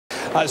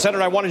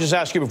Senator, I want to just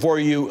ask you before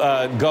you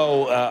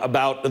go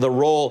about the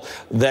role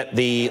that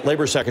the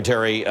Labor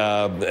Secretary,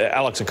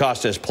 Alex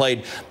Acosta, has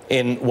played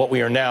in what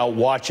we are now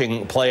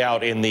watching play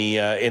out in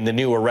the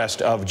new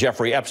arrest of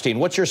Jeffrey Epstein.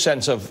 What's your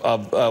sense of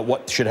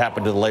what should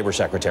happen to the Labor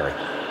Secretary?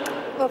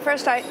 Well,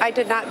 first, I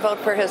did not vote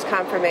for his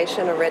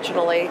confirmation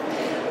originally.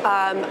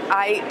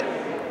 I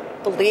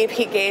believe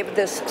he gave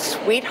this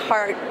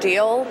sweetheart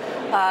deal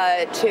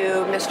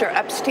to Mr.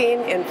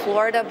 Epstein in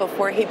Florida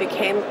before he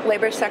became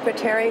Labor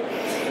Secretary.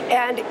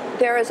 And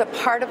there is a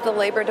part of the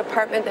Labor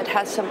Department that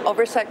has some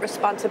oversight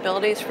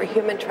responsibilities for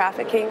human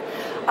trafficking.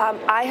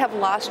 I have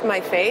lost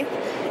my faith,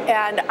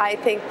 and I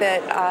think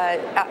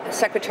that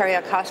Secretary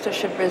Acosta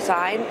should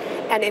resign.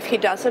 And if he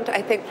doesn't,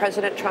 I think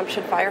President Trump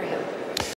should fire him.